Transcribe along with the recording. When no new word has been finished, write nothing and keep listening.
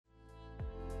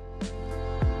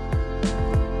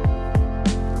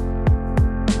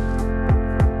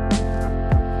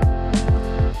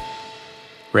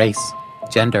race,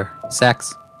 gender,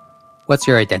 sex. What's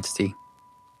your identity?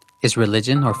 Is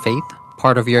religion or faith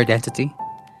part of your identity?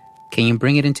 Can you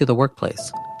bring it into the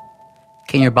workplace?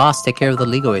 Can your boss take care of the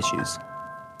legal issues?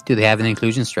 Do they have an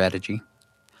inclusion strategy?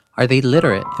 Are they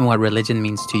literate in what religion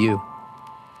means to you?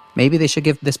 Maybe they should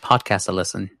give this podcast a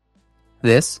listen.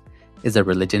 This is a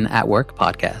Religion at Work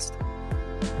podcast.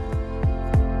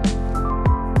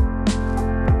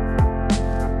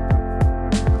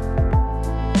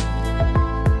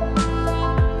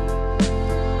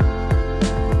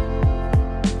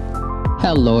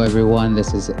 Hello, everyone.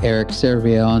 This is Eric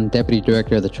Servion, Deputy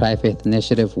Director of the Tri-Faith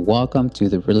Initiative. Welcome to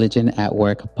the Religion at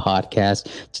Work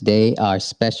podcast. Today, our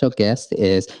special guest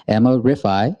is Emma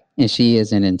Riffai, and she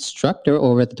is an instructor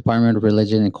over at the Department of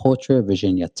Religion and Culture at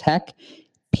Virginia Tech,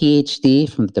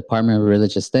 PhD from the Department of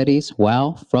Religious Studies,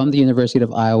 from the University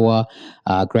of Iowa,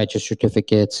 graduate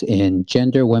certificates in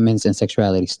gender, women's, and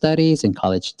sexuality studies and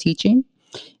college teaching.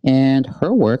 And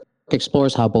her work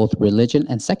explores how both religion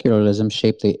and secularism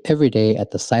shape the everyday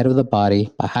at the site of the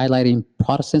body by highlighting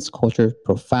Protestant culture's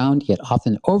profound yet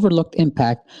often overlooked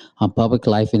impact on public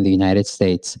life in the United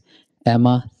States.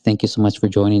 Emma, thank you so much for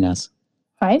joining us.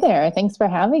 Hi there. Thanks for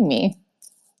having me.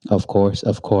 Of course.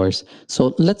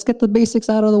 So let's get the basics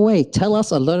out of the way. Tell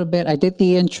us a little bit. I did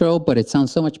the intro, but it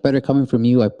sounds so much better coming from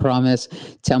you, I promise.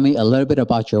 Tell me a little bit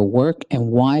about your work and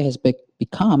why it has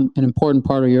become an important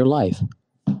part of your life.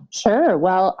 Sure.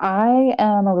 Well, I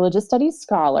am a religious studies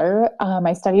scholar.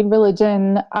 I studied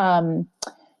religion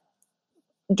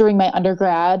during my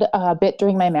undergrad, a bit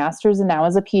during my master's, and now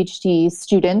as a PhD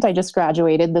student. I just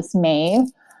graduated this May.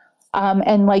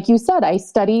 And like you said, I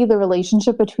study the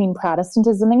relationship between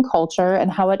Protestantism and culture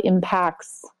and how it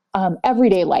impacts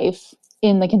everyday life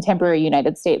in the contemporary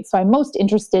United States. So I'm most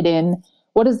interested in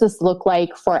what does this look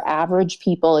like for average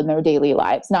people in their daily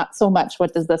lives? Not so much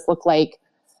what does this look like,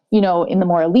 in the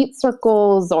more elite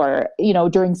circles or,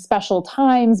 during special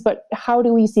times, but how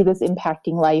do we see this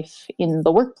impacting life in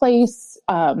the workplace,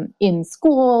 in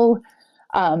school,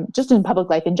 just in public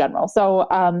life in general. So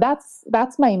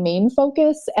that's my main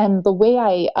focus. And the way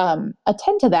I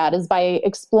attend to that is by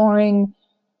exploring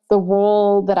the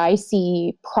role that I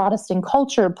see Protestant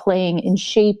culture playing in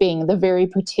shaping the very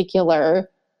particular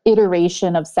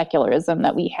iteration of secularism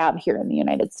that we have here in the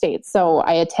United States. So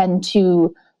I attend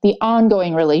to the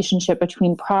ongoing relationship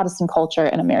between Protestant culture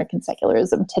and American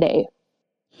secularism today.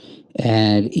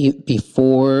 And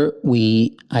before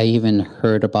I even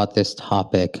heard about this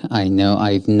topic,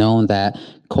 I've known that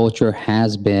culture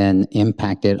has been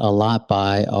impacted a lot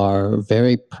by our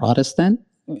very Protestant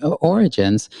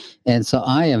origins. And so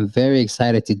I am very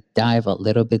excited to dive a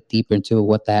little bit deeper into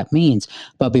what that means.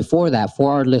 But before that,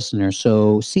 for our listeners,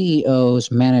 so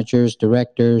CEOs, managers,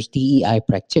 directors, DEI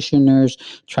practitioners,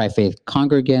 tri-faith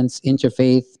congregants,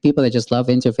 interfaith, people that just love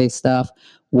interfaith stuff,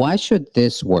 why should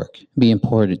this work be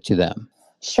important to them?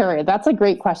 Sure, that's a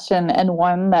great question and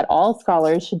one that all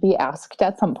scholars should be asked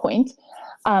at some point.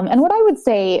 And what I would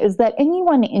say is that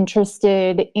anyone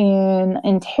interested in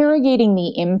interrogating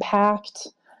the impact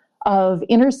of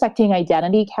intersecting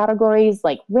identity categories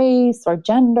like race or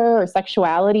gender or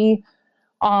sexuality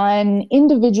on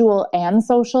individual and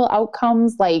social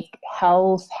outcomes like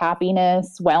health,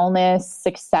 happiness, wellness,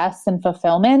 success, and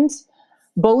fulfillment,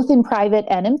 both in private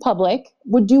and in public,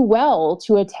 would do well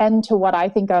to attend to what I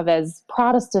think of as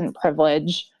Protestant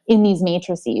privilege in these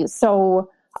matrices. So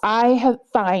I have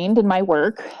found in my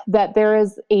work that there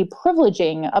is a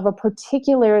privileging of a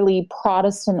particularly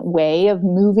Protestant way of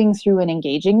moving through and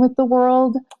engaging with the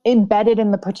world embedded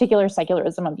in the particular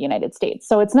secularism of the United States.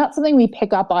 So it's not something we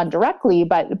pick up on directly,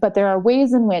 but there are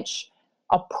ways in which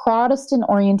a Protestant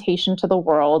orientation to the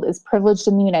world is privileged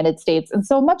in the United States. And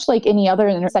so much like any other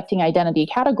intersecting identity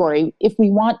category, if we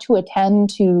want to attend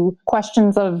to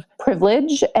questions of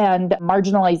privilege and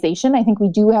marginalization, I think we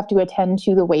do have to attend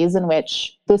to the ways in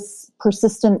which this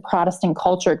persistent Protestant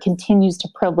culture continues to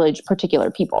privilege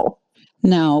particular people.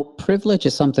 Now, privilege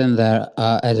is something that,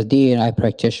 as a DEI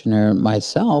practitioner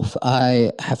myself,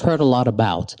 I have heard a lot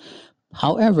about.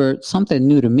 However, something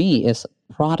new to me is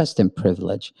Protestant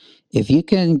privilege. If you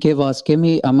can I'm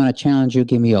going to challenge you,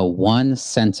 give me a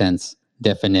one-sentence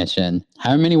definition.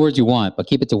 However many words you want, but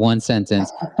keep it to one sentence.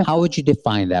 How would you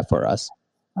define that for us?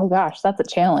 Oh gosh, that's a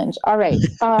challenge. All right.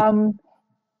 I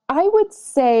would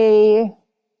say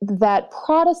that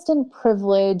Protestant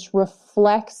privilege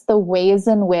reflects the ways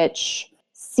in which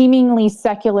seemingly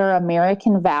secular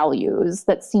American values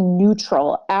that seem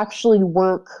neutral actually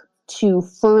work to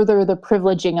further the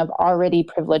privileging of already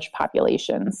privileged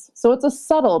populations. So it's a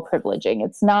subtle privileging.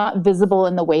 It's not visible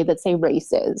in the way that, say,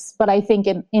 race is. But I think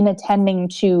in attending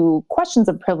to questions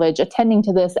of privilege, attending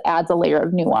to this adds a layer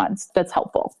of nuance that's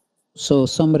helpful. So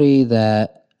somebody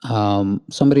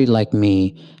like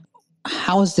me,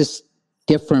 how is this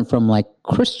different from like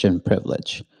Christian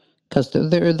privilege? Because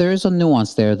there is a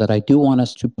nuance there that I do want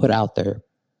us to put out there.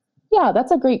 Yeah,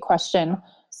 that's a great question.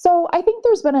 So I think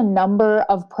there's been a number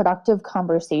of productive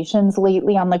conversations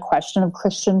lately on the question of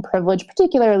Christian privilege,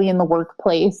 particularly in the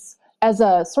workplace, as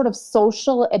a sort of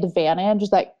social advantage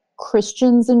that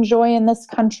Christians enjoy in this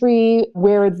country,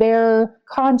 where their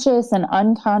conscious and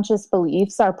unconscious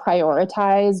beliefs are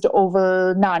prioritized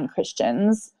over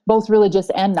non-Christians, both religious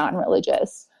and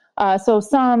non-religious. So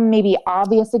some maybe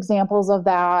obvious examples of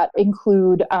that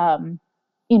include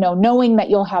knowing that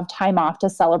you'll have time off to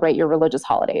celebrate your religious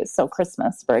holidays. So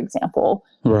Christmas, for example.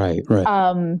 Right.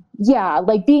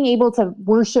 Like being able to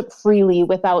worship freely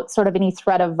without sort of any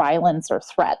threat of violence or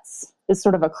threats is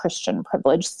sort of a Christian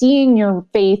privilege. Seeing your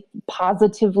faith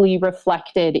positively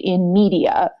reflected in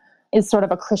media is sort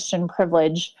of a Christian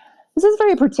privilege. This is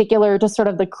very particular to sort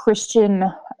of the Christian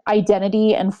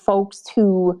identity and folks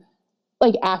who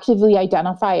like actively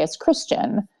identify as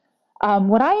Christian.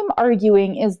 What I'm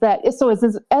arguing is that, so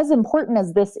as important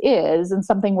as this is and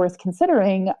something worth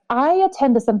considering, I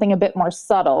attend to something a bit more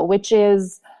subtle, which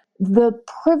is the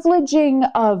privileging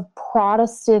of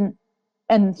Protestant,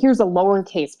 and here's a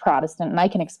lowercase Protestant, and I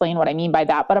can explain what I mean by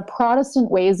that, but a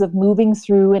Protestant ways of moving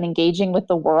through and engaging with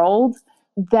the world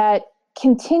that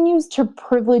continues to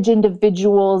privilege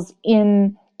individuals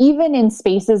even in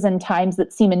spaces and times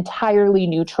that seem entirely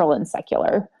neutral and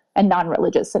secular and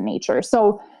non-religious in nature.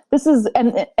 So this is,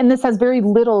 and this has very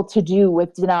little to do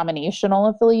with denominational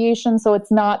affiliation. So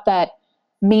it's not that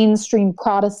mainstream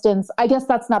Protestants, I guess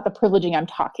that's not the privileging I'm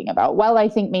talking about. While I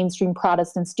think mainstream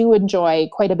Protestants do enjoy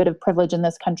quite a bit of privilege in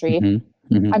this country,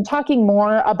 I'm talking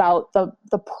more about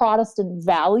the Protestant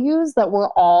values that we're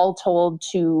all told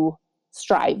to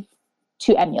strive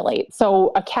to emulate.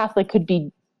 So a Catholic could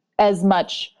be as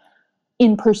much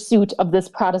in pursuit of this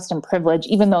Protestant privilege,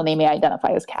 even though they may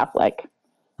identify as Catholic.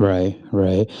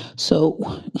 Right. So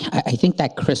I think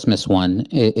that Christmas one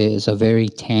is a very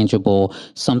tangible,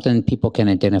 something people can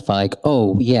identify. Like,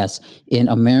 oh, yes, in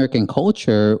American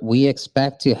culture, we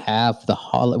expect to have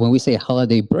when we say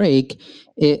holiday break,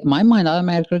 my mind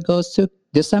automatically goes to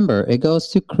December. It goes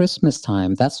to Christmas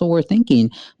time. That's what we're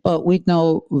thinking. But we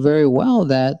know very well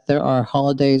that there are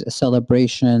holidays,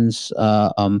 celebrations,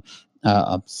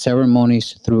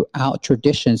 ceremonies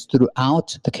traditions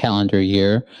throughout the calendar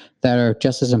year that are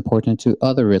just as important to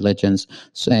other religions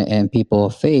and people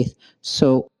of faith.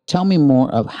 So tell me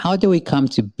more of how do we come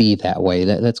to be that way?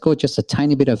 Let's go just a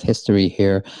tiny bit of history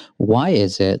here. Why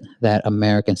is it that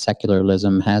American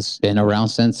secularism has been around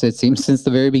since the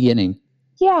very beginning?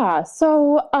 Yeah,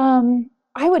 so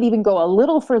I would even go a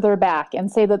little further back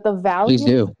and say that the values... Please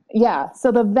do. Yeah,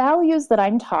 so the values that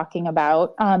I'm talking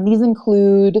about, these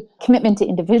include commitment to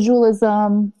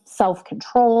individualism,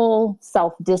 self-control,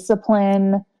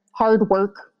 self-discipline, hard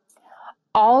work,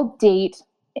 all date,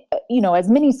 as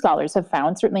many scholars have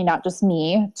found, certainly not just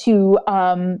me, to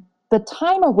the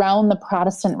time around the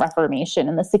Protestant Reformation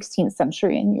in the 16th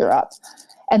century in Europe.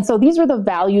 And so these were the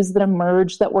values that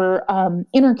emerged that were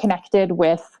interconnected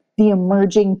with the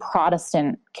emerging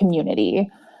Protestant community.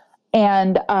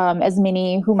 And as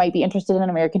many who might be interested in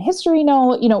American history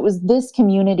know, it was this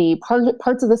community,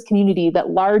 parts of this community that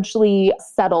largely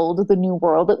settled the New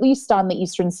World, at least on the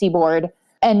Eastern Seaboard,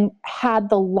 and had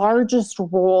the largest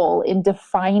role in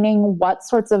defining what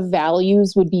sorts of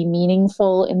values would be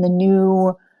meaningful in the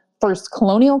new first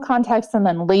colonial context and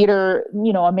then later,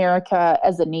 America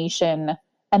as a nation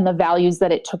and the values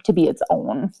that it took to be its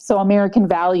own. So American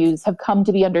values have come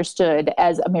to be understood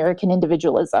as American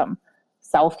individualism,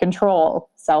 self-control,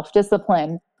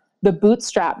 self-discipline, the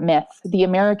bootstrap myth, the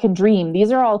American dream.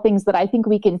 These are all things that I think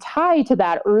we can tie to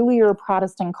that earlier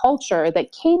Protestant culture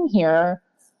that came here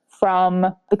from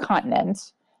the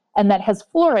continent and that has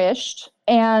flourished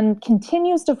and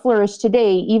continues to flourish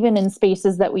today, even in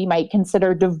spaces that we might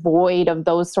consider devoid of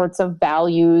those sorts of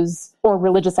values or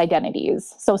religious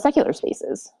identities. So secular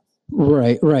spaces.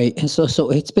 Right. And so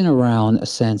it's been around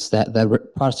since that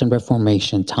Protestant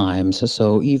Reformation times.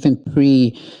 So even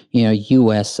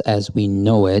U.S. as we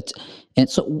know it. And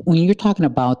so when you're talking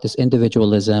about this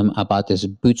individualism, about this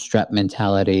bootstrap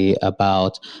mentality,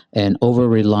 about an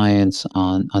over-reliance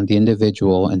on the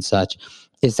individual and such,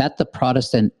 is that the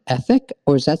Protestant ethic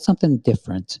or is that something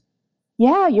different?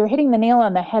 Yeah, you're hitting the nail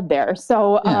on the head there.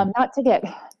 So not to get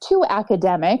too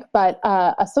academic, but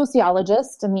a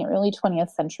sociologist in the early 20th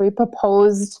century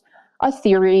proposed a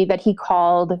theory that he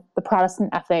called the Protestant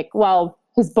ethic. Well,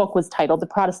 his book was titled The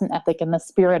Protestant Ethic and the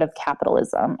Spirit of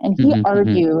Capitalism. And he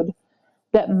argued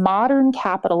that modern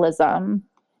capitalism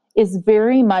is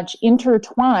very much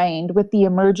intertwined with the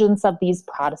emergence of these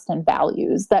Protestant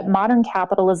values, that modern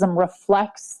capitalism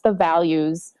reflects the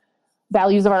values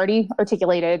I've already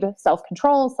articulated: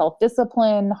 self-control,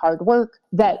 self-discipline, hard work,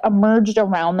 that emerged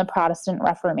around the Protestant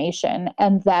Reformation,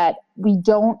 and that we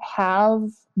don't have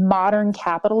modern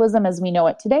capitalism as we know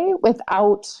it today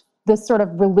without this sort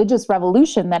of religious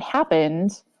revolution that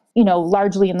happened,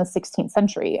 largely in the 16th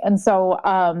century. And so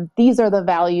these are the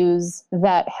values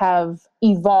that have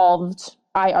evolved,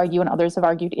 I argue, and others have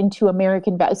argued, into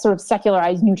American sort of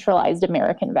secularized, neutralized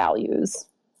American values.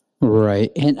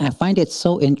 Right. And I find it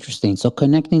so interesting. So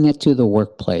connecting it to the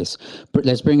workplace, but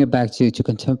let's bring it back to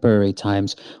contemporary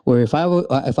times, where if I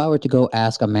were to go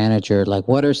ask a manager, like,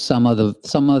 what are some of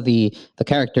the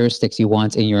characteristics you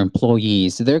want in your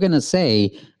employees, they're going to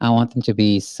say, I want them to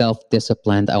be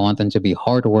self-disciplined. I want them to be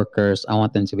hard workers. I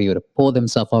want them to be able to pull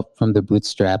themselves up from the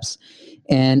bootstraps.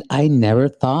 And I never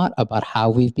thought about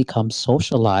how we've become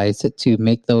socialized to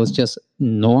make those just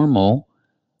normal,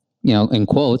 in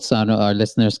quotes, our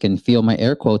listeners can feel my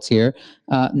air quotes here,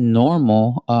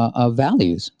 normal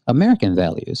values, American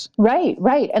values. Right.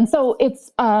 And so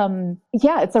it's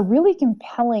a really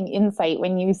compelling insight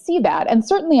when you see that. And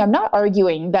certainly I'm not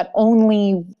arguing that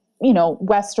only,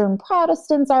 Western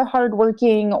Protestants are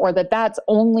hardworking, or that that's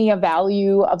only a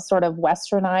value of sort of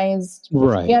Westernized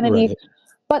Christianity. Right.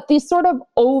 But the sort of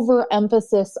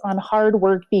overemphasis on hard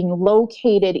work being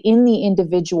located in the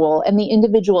individual, and the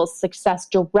individual's success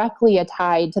directly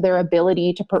tied to their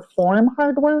ability to perform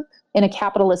hard work in a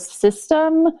capitalist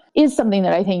system, is something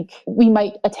that I think we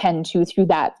might attend to through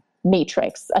that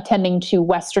matrix, attending to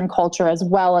Western culture as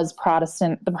well as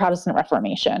the Protestant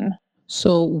Reformation.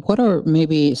 So what are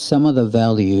maybe some of the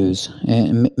values,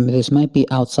 and this might be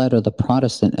outside of the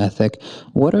Protestant ethic,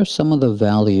 what are some of the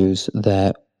values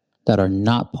that are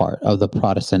not part of the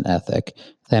Protestant ethic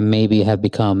that maybe have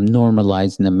become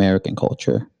normalized in American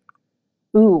culture?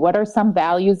 Ooh, what are some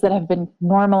values that have been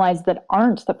normalized that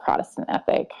aren't the Protestant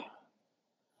ethic?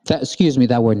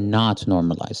 That were not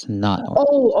normalized.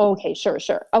 Oh, okay,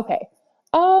 sure. Okay.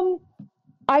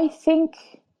 I think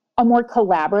a more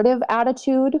collaborative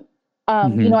attitude.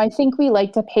 I think we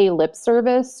like to pay lip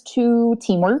service to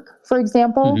teamwork, for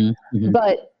example,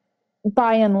 but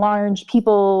by and large,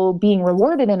 people being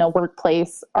rewarded in a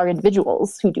workplace are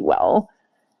individuals who do well.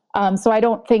 So I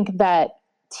don't think that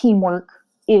teamwork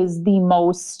is the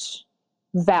most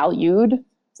valued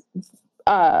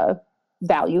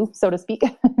value, so to speak,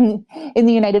 in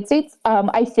the United States.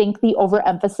 I think the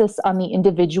overemphasis on the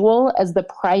individual as the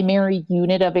primary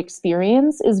unit of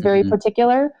experience is very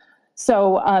particular.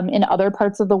 So in other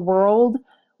parts of the world,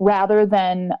 rather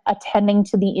than attending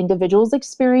to the individual's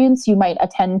experience, you might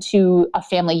attend to a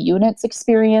family unit's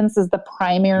experience as the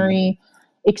primary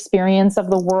experience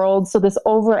of the world. So this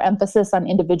overemphasis on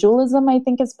individualism, I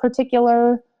think, is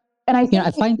particular. And I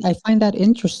find that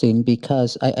interesting,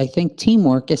 because I think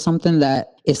teamwork is something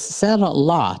that is said a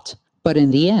lot. But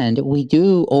in the end, we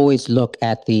do always look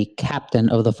at the captain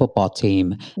of the football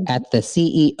team, at the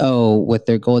CEO with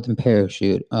their golden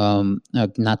parachute,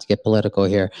 not to get political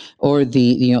here, or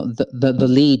the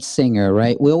lead singer,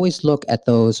 right? We always look at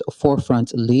those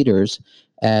forefront leaders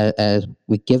as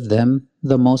we give them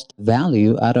the most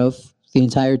value out of the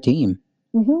entire team.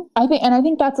 I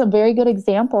think that's a very good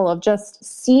example of just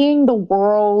seeing the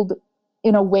world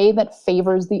in a way that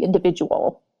favors the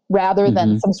individual, rather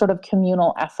than some sort of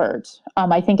communal effort,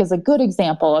 I think is a good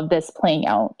example of this playing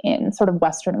out in sort of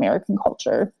Western American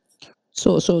culture.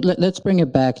 So let's bring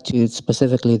it back to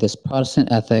specifically this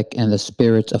Protestant ethic and the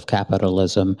spirit of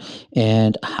capitalism.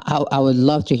 And I would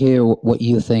love to hear what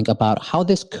you think about how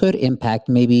this could impact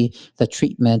maybe the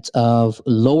treatment of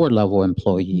lower level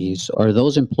employees, or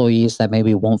those employees that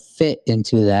maybe won't fit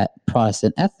into that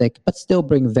Protestant ethic, but still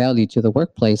bring value to the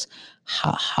workplace.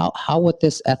 How would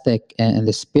this ethic and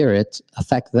the spirit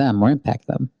affect them or impact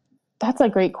them? That's a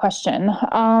great question.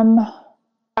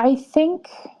 I think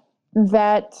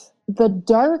that the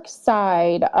dark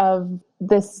side of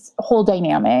this whole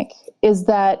dynamic is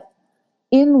that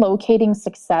in locating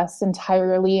success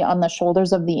entirely on the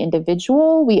shoulders of the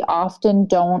individual, we often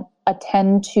don't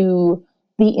attend to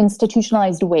the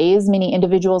institutionalized ways many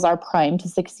individuals are primed to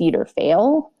succeed or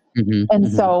fail.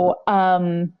 So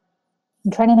I'm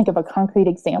trying to think of a concrete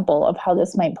example of how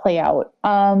this might play out.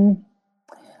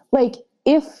 Like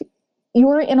if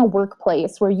you're in a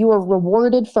workplace where you are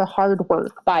rewarded for hard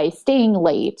work by staying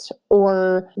late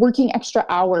or working extra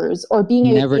hours or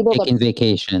being Never able to, taking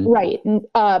vacation. right,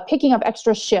 picking up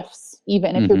extra shifts,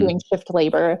 even if you're Hmm. doing shift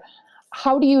labor.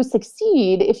 How do you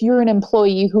succeed if you're an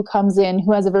employee who comes in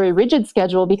who has a very rigid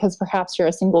schedule because perhaps you're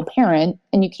a single parent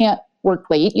and you can't work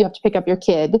late, you have to pick up your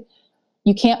kid,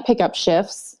 you can't pick up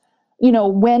shifts?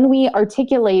 When we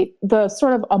articulate the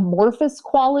sort of amorphous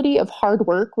quality of hard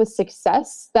work with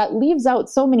success, that leaves out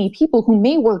so many people who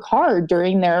may work hard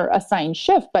during their assigned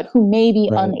shift, but who may be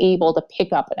Right. unable to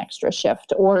pick up an extra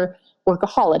shift or work a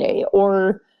holiday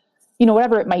or,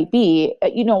 whatever it might be.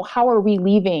 How are we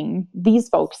leaving these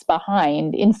folks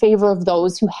behind in favor of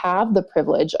those who have the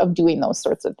privilege of doing those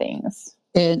sorts of things?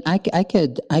 And I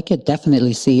could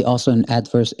definitely see also an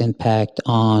adverse impact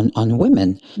on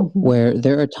women, Mhm. where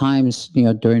there are times,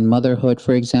 during motherhood,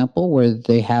 for example, where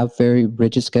they have very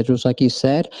rigid schedules, like you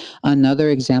said. Another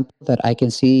example that I can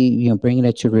see, bringing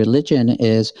it to religion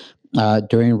is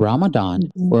during Ramadan,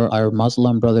 Mhm. where our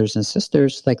Muslim brothers and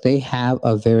sisters, like they have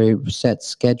a very set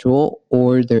schedule,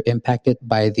 or they're impacted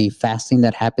by the fasting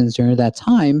that happens during that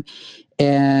time.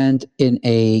 And in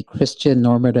a Christian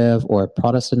normative or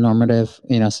Protestant normative,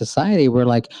 society, we're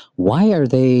like, why are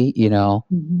they, Mhm.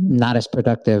 not as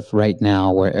productive right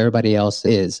now where everybody else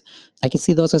is? I can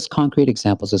see those as concrete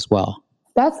examples as well.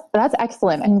 That's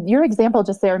excellent. And your example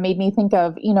just there made me think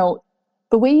of,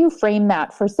 the way you frame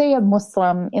that for, say, a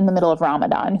Muslim in the middle of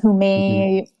Ramadan who Hmm.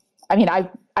 may, I mean,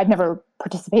 I've never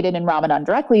participated in Ramadan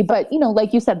directly, but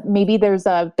like you said, maybe there's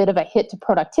a bit of a hit to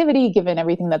productivity given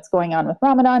everything that's going on with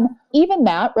Ramadan. Even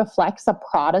that reflects a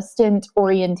Protestant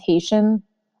orientation,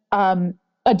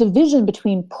 a division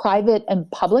between private and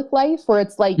public life, where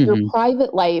it's like your Hmm.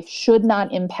 private life should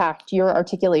not impact your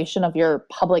articulation of your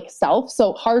public self.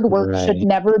 So hard work should Right.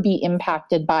 never be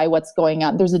impacted by what's going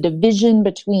on. There's a division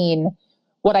between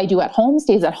what I do at home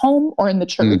stays at home or in the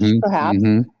church, Hmm. perhaps.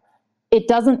 Hmm. It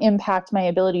doesn't impact my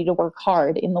ability to work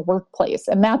hard in the workplace.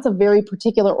 And that's a very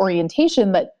particular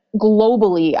orientation that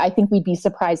globally, I think we'd be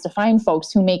surprised to find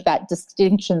folks who make that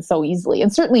distinction so easily.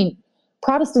 And certainly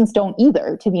Protestants don't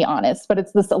either, to be honest, but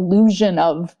it's this illusion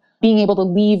of being able to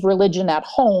leave religion at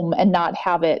home and not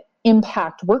have it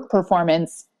impact work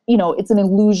performance. It's an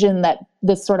illusion that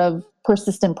this sort of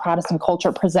persistent Protestant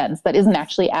culture presents that isn't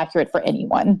actually accurate for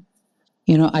anyone.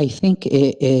 I think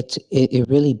it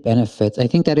really benefits. I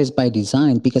think that is by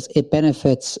design, because it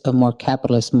benefits a more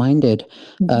capitalist minded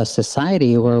Mhm.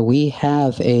 society, where we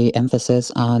have a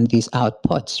emphasis on these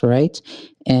outputs, right?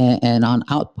 And on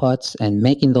outputs and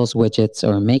making those widgets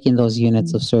or making those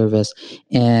units of service.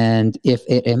 And if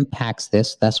it impacts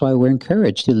this, that's why we're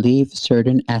encouraged to leave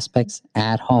certain aspects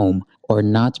at home, or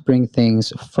not bring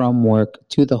things from work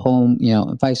to the home,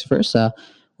 vice versa.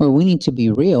 Well, we need to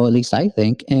be real, at least I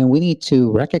think, and we need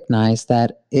to recognize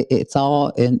that it's all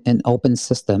in an open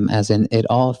system, as in it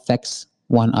all affects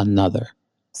one another.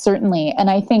 Certainly. And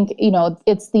I think,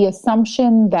 it's the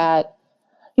assumption that,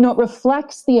 it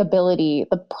reflects the ability,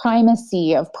 the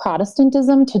primacy of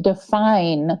Protestantism to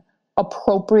define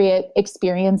appropriate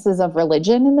experiences of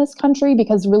religion in this country,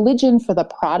 because religion for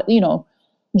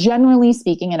generally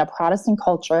speaking, in a Protestant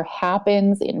culture,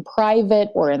 happens in private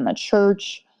or in the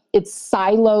church. It's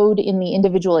siloed in the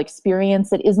individual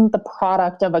experience. It isn't the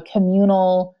product of a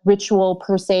communal ritual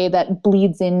per se that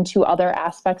bleeds into other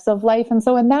aspects of life. And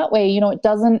so in that way, it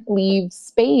doesn't leave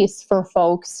space for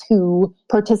folks who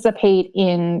participate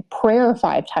in prayer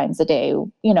 5 times a day,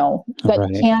 that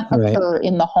Right, can't right, occur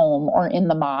in the home or in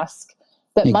the mosque,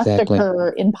 that must exactly.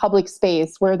 occur in public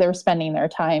space where they're spending their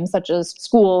time, such as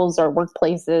schools or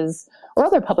workplaces or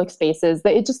other public spaces.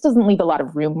 That it just doesn't leave a lot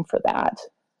of room for that.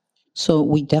 So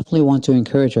we definitely want to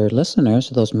encourage our listeners,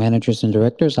 those managers and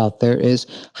directors out there, is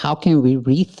how can we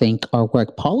rethink our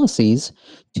work policies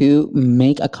to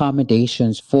make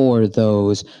accommodations for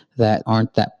those that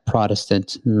aren't that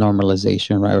Protestant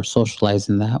normalization, right, or socialized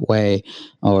in that way,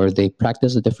 or they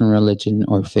practice a different religion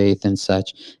or faith and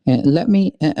such. And let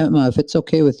me, Emma, if it's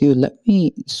okay with you, let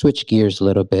me switch gears a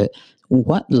little bit.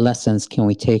 What lessons can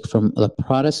we take from the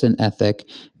Protestant ethic,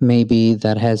 maybe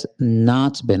that has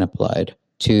not been applied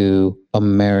to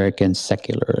American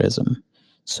secularism?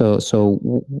 So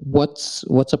what's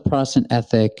a Protestant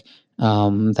ethic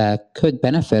that could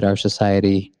benefit our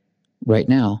society right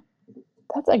now?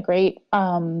 That's a great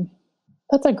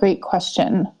that's a great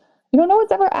question. No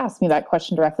one's ever asked me that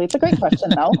question directly. It's a great question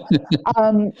though.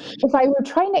 If I were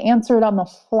trying to answer it on the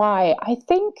fly, I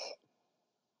think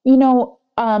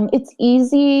it's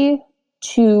easy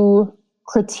to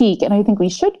critique, and I think we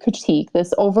should critique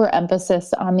this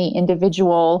overemphasis on the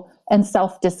individual and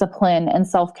self-discipline and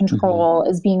self-control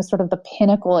as being sort of the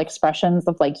pinnacle expressions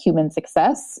of like human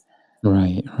success.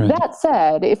 Right, right. That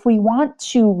said, if we want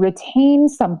to retain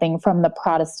something from the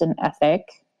Protestant ethic,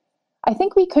 I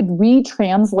think we could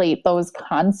retranslate those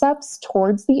concepts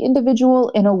towards the individual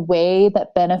in a way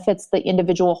that benefits the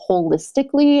individual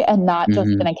holistically and not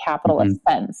just in a capitalist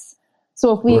sense.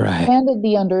 So if we expanded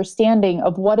the understanding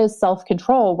of what is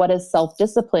self-control, what is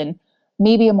self-discipline,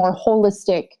 maybe a more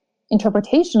holistic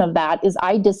interpretation of that is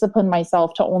I discipline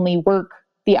myself to only work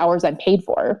the hours I'm paid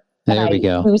for. There we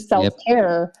go. Do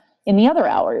self-care in the other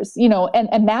hours,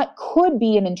 and that could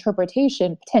be an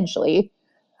interpretation potentially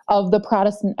of the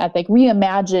Protestant ethic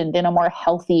reimagined in a more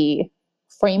healthy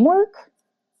framework.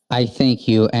 I think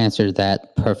you answered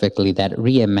that perfectly, that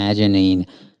reimagining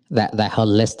that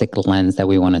holistic lens that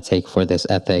we want to take for this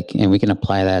ethic. And we can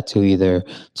apply that to either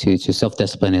to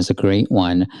self-discipline is a great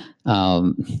one.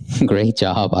 Great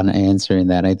job on answering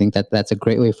that. I think that's a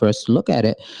great way for us to look at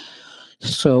it.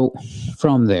 So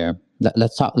from there,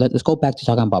 let's go back to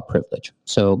talking about privilege.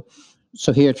 So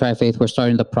here at Tri-Faith, we're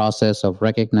starting the process of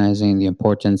recognizing the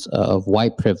importance of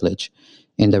white privilege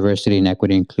in diversity and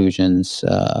equity inclusions,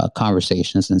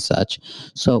 conversations and such.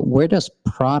 So where does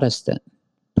Protestant,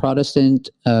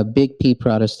 big P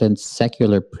Protestant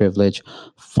secular privilege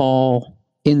fall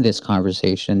in this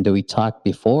conversation? Do we talk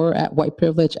before at white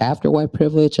privilege, after white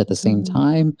privilege, at the same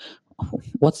time?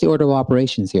 What's the order of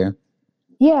operations here?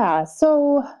 Yeah,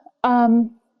 so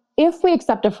if we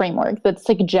accept a framework that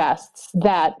suggests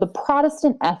that the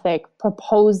Protestant ethic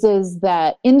proposes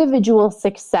that individual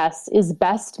success is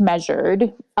best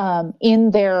measured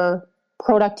in their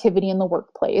productivity in the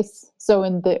workplace, so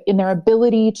in their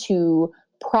ability to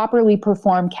properly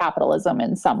perform capitalism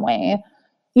in some way,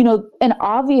 an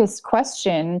obvious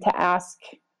question to ask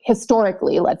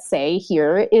historically, let's say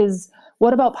here, is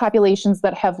what about populations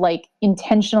that have like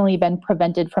intentionally been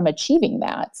prevented from achieving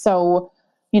that? So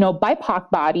BIPOC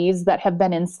bodies that have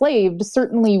been enslaved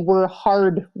certainly were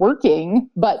hard working,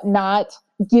 but not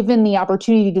given the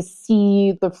opportunity to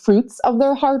see the fruits of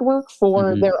their hard work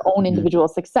for their own individual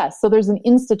success. So there's an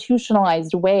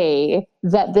institutionalized way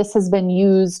that this has been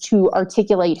used to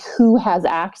articulate who has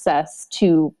access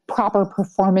to proper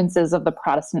performances of the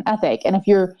Protestant ethic. And if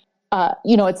you're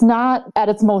it's not at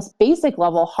its most basic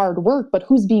level hard work, but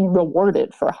who's being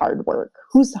rewarded for hard work?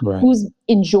 Who's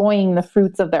enjoying the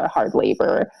fruits of their hard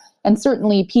labor? And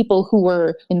certainly people who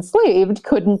were enslaved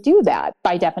couldn't do that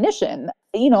by definition.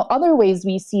 Other ways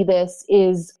we see this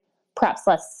is perhaps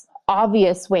less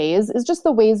obvious ways, is just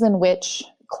the ways in which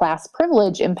class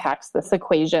privilege impacts this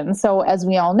equation. So as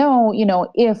we all know,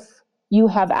 if you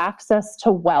have access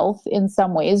to wealth in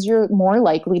some ways, you're more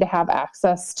likely to have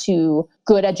access to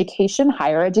good education,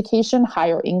 higher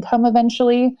income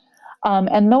eventually.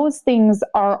 And those things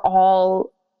are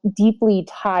all deeply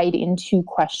tied into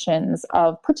questions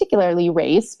of particularly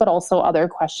race, but also other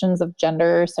questions of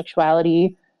gender,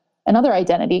 sexuality, and other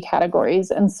identity categories.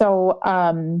 And so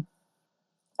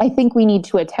I think we need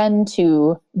to attend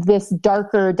to this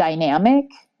darker dynamic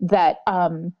that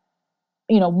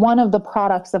one of the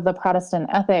products of the Protestant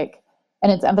ethic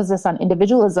and its emphasis on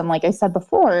individualism, like I said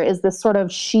before, is this sort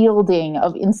of shielding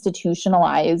of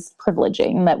institutionalized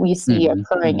privileging that we see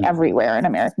occurring everywhere in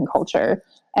American culture,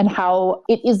 and how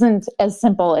it isn't as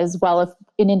simple as, well, if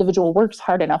an individual works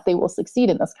hard enough, they will succeed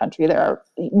in this country. There are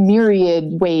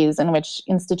myriad ways in which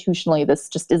institutionally this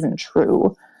just isn't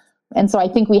true. And so I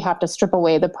think we have to strip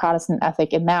away the Protestant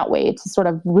ethic in that way to sort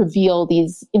of reveal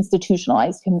these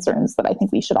institutionalized concerns that I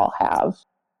think we should all have.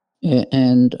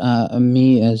 And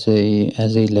me as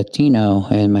a Latino,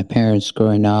 and my parents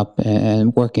growing up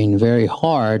and working very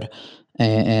hard,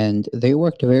 and they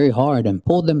worked very hard and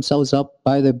pulled themselves up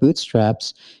by their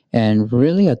bootstraps and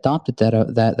really adopted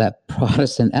that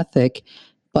Protestant ethic,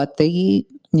 but they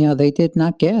did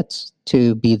not get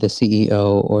to be the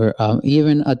CEO or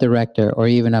even a director or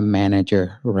even a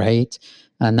manager, right?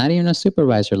 Not even a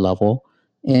supervisor level.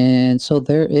 And so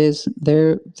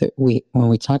when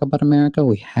we talk about America,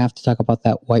 we have to talk about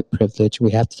that white privilege.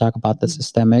 We have to talk about the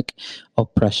systemic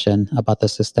oppression, about the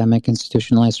systemic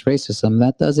institutionalized racism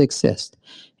that does exist.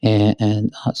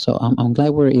 And so I'm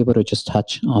glad we're able to just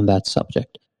touch on that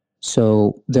subject.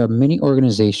 So there are many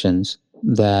organizations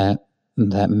that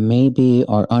maybe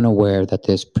are unaware that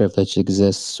this privilege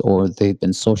exists, or they've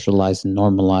been socialized and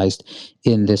normalized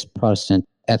in this Protestant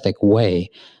ethic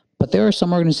way. But there are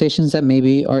some organizations that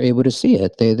maybe are able to see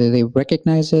it. They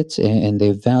recognize it and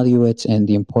they value it and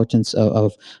the importance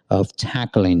of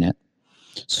tackling it.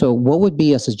 So what would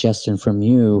be a suggestion from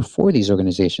you for these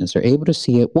organizations? They're able to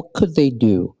see it. What could they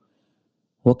do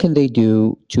what can they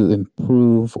do to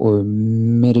improve or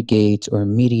mitigate or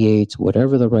mediate,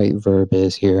 whatever the right verb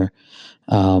is here,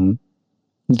 um,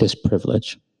 this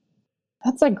privilege?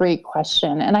 That's a great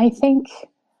question. And I think,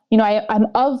 I'm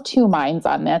of two minds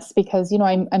on this because,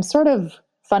 I'm sort of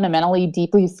fundamentally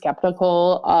deeply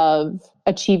skeptical of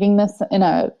achieving this in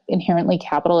a inherently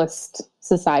capitalist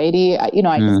society. I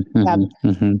just have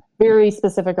Mm-hmm. very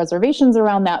specific reservations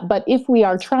around that. But if we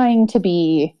are trying to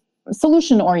be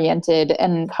solution oriented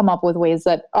and come up with ways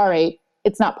that, all right,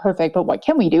 it's not perfect, but what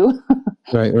can we do?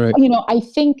 Right, right, I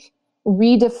think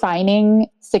redefining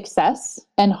success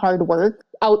and hard work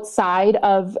outside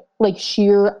of like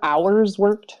sheer hours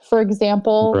worked, for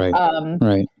example, right,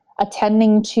 right.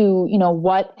 attending to,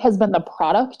 what has been the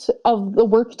product of the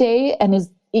workday and is,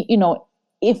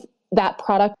 if that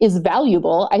product is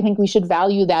valuable, I think we should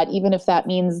value that, even if that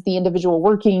means the individual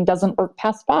working doesn't work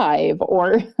past 5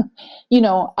 or,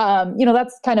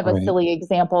 that's kind of a Right. silly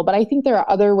example, but I think there are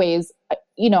other ways,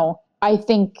 I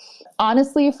think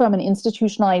honestly, from an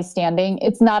institutionalized standing,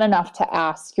 it's not enough to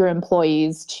ask your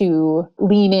employees to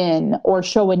lean in or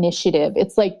show initiative.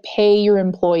 It's like pay your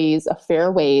employees a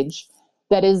fair wage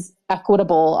that is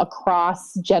equitable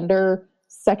across gender,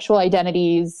 sexual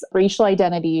identities, racial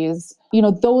identities.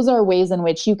 Those are ways in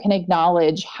which you can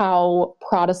acknowledge how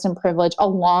Protestant privilege,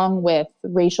 along with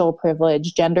racial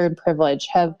privilege, gendered privilege,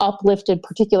 have uplifted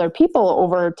particular people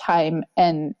over time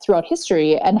and throughout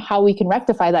history. And how we can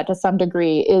rectify that to some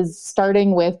degree is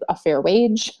starting with a fair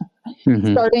wage,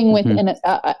 Mm-hmm. starting with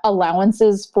Mm-hmm.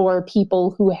 allowances for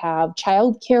people who have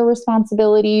childcare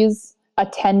responsibilities,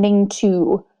 attending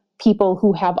to people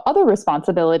who have other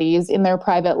responsibilities in their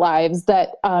private lives that,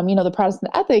 the Protestant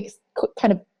ethics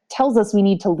kind of tells us we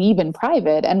need to leave in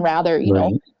private and rather,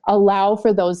 Right. allow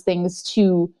for those things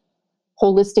to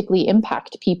holistically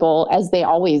impact people as they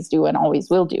always do and always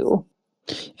will do.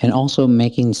 And also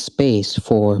making space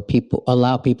for people,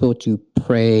 allow people to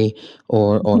pray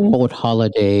or Mhm. hold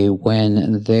holiday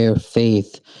when their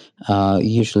faith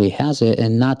usually has it,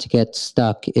 and not to get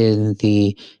stuck in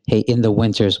the, hey, in the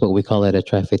winters, what we call it at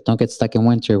Tri-Faith. Don't get stuck in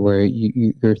winter where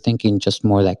you're thinking just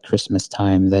more that Christmas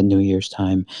time, that New Year's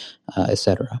time,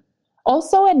 etc.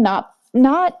 Also, and not,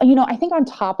 I think on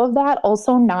top of that,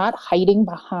 also not hiding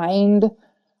behind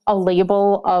a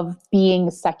label of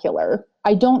being secular.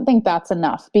 I don't think that's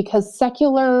enough because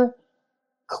secular,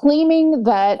 claiming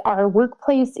that our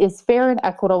workplace is fair and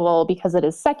equitable because it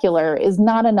is secular, is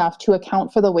not enough to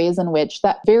account for the ways in which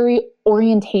that very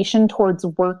orientation towards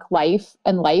work life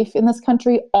and life in this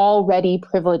country already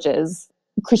privileges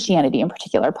Christianity, in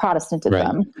particular Right.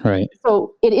 Protestantism. Right.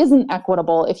 So it isn't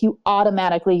equitable if you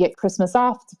automatically get Christmas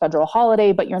off, it's a federal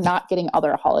holiday, but you're not getting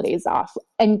other holidays off.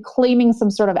 And claiming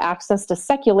some sort of access to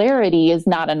secularity is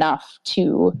not enough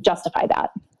to justify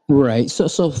that. Right.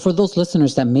 So for those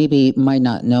listeners that maybe might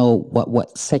not know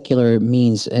what secular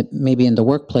means, maybe in the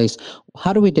workplace,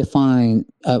 how do we define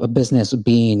a business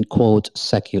being, quote,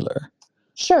 secular?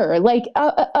 Sure. Like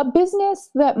a business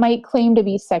that might claim to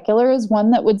be secular is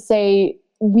one that would say,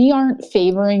 we aren't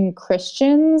favoring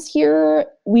Christians here.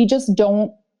 We just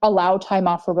don't allow time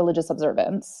off for religious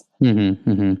observance. Mm-hmm,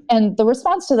 mm-hmm. And the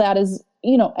response to that is,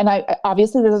 and I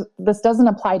obviously this doesn't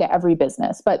apply to every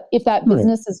business, but if that Right.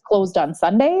 business is closed on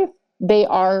Sunday, they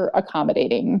are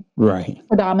accommodating Right.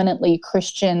 predominantly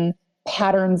Christian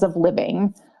patterns of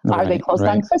living. Are they Right. closed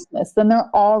on Right. Christmas? Then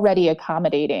they're already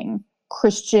accommodating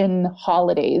Christian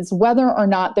holidays. Whether or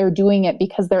not they're doing it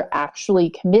because they're actually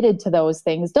committed to those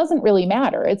things doesn't really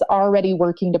matter. It's already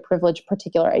working to privilege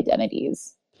particular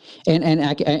identities. And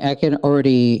I can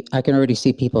already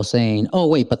see people saying, "Oh,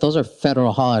 wait, but those are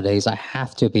federal holidays. I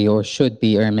have to be, or should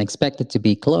be, or I'm expected to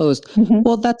be closed." Mhm.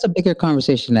 Well, that's a bigger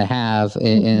conversation to have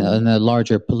Mhm. in a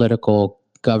larger political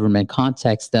government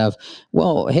context of,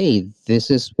 well, hey, this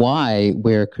is why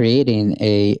we're creating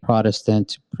a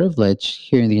Protestant privilege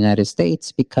here in the United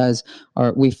States, because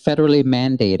we federally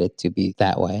mandated to be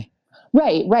that way.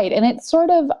 Right, right. And it sort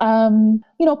of,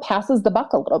 passes the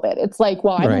buck a little bit. It's like,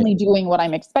 well, I'm Right. only doing what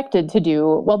I'm expected to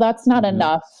do. Well, that's not Mhm.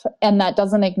 enough. And that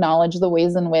doesn't acknowledge the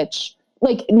ways in which,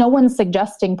 like, no one's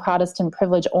suggesting Protestant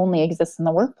privilege only exists in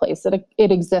the workplace.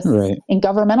 It exists Right. in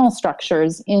governmental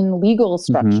structures, in legal Hmm.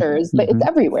 structures, but it's Hmm.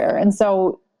 everywhere. And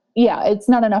so, yeah, it's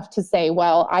not enough to say,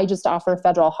 well, I just offer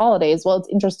federal holidays. Well, it's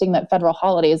interesting that federal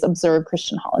holidays observe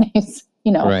Christian holidays,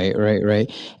 Right. Right.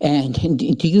 Right. And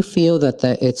do you feel that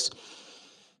it's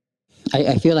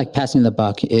I feel like passing the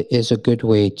buck is a good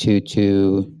way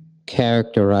to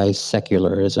characterize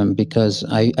secularism, because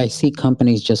I see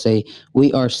companies just say,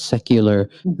 we are secular,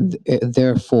 Mhm.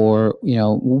 therefore,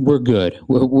 we're good,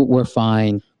 we're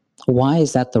fine. Why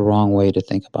is that the wrong way to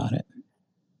think about it?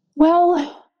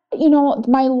 Well,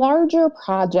 my larger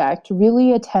project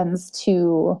really attends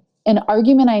to an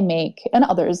argument I make and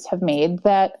others have made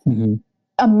that Hmm.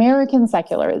 American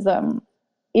secularism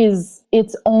is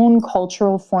its own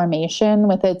cultural formation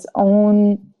with its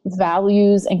own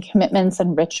values and commitments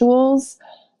and rituals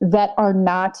that are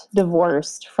not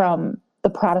divorced from the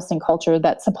Protestant culture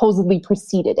that supposedly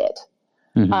preceded it.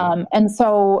 Hmm. And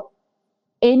so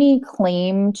any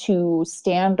claim to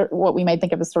stand what we might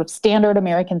think of as sort of standard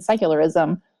American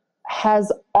secularism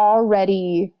has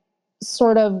already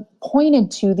sort of pointed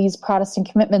to these Protestant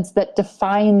commitments that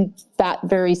define that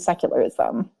very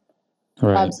secularism.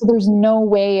 Right. So there's no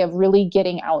way of really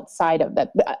getting outside of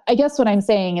that. I guess what I'm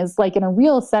saying is, like, in a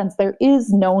real sense, there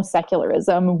is no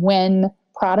secularism when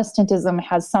Protestantism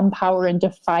has some power in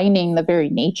defining the very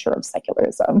nature of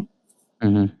secularism.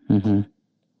 Hmm. Hmm.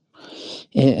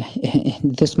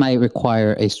 This might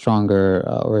require a stronger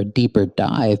or a deeper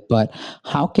dive, but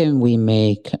how can we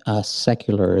make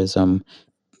secularism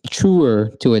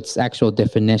truer to its actual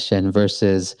definition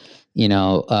versus,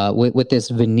 with this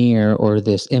veneer or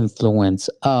this influence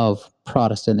of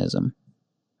Protestantism?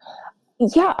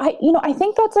 Yeah, I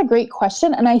think that's a great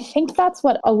question, and I think that's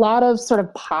what a lot of sort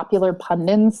of popular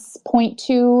pundits point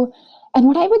to. And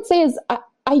what I would say is,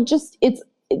 I just it's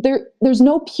there. There's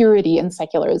no purity in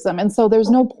secularism, and so there's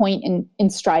no point in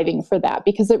striving for that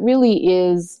because it really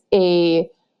is a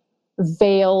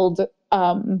veiled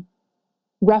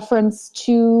reference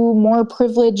to more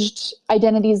privileged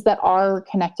identities that are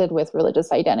connected with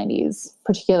religious identities,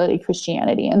 particularly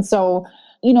Christianity. And so,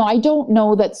 I don't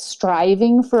know that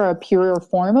striving for a purer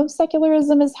form of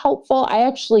secularism is helpful. I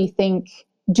actually think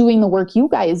doing the work you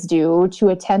guys do to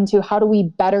attend to how do we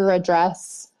better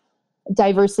address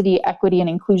diversity, equity, and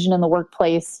inclusion in the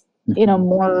workplace in a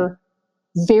more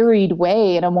varied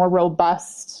way, in a more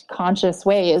robust, conscious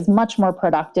way, is much more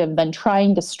productive than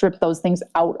trying to strip those things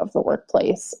out of the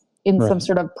workplace in some Right.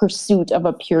 sort of pursuit of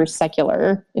a pure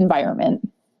secular environment.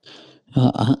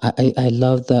 I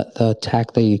love the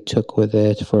tack that you took with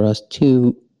it for us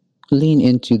to lean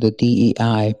into the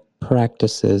DEI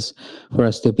practices, for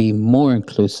us to be more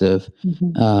inclusive,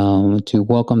 Mhm. to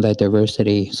welcome that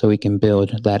diversity so we can build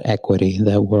that equity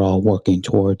that we're all working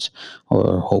towards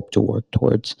or hope to work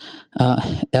towards.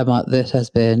 Emma, this has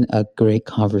been a great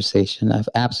conversation. I've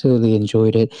absolutely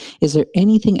enjoyed it. Is there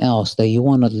anything else that you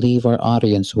want to leave our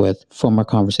audience with from our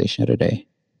conversation today?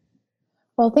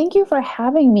 Well, thank you for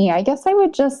having me. I guess I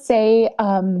would just say,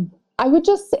 I would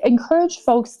just encourage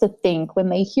folks to think when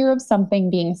they hear of something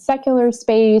being secular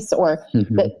space or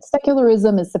that Hmm.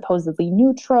 secularism is supposedly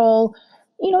neutral,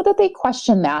 that they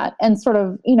question that and sort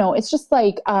of, it's just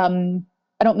like, I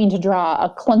don't mean to draw a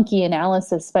clunky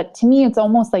analysis, but to me, it's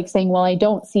almost like saying, well, I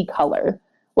don't see color.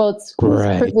 Well, it's who's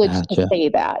Right. privileged to Gotcha. say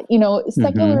that? Hmm.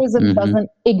 Secularism Hmm. doesn't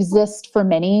exist for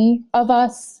many of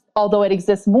us, although it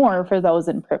exists more for those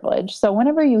in privilege. So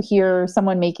whenever you hear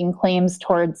someone making claims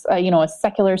towards, a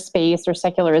secular space or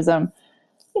secularism,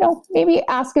 maybe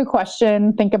ask a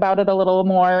question, think about it a little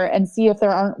more, and see if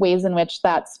there aren't ways in which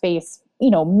that space,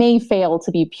 may fail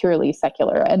to be purely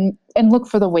secular, and look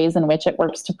for the ways in which it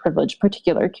works to privilege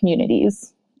particular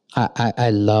communities.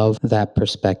 I love that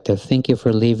perspective. Thank you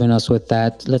for leaving us with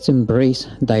that. Let's embrace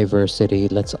diversity.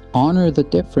 Let's honor the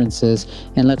differences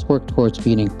and let's work towards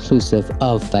being inclusive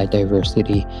of that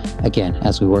diversity again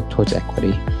as we work towards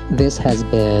equity. This has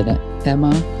been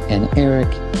Emma and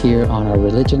Eric here on our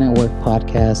Religion at Work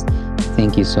podcast.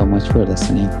 Thank you so much for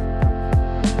listening.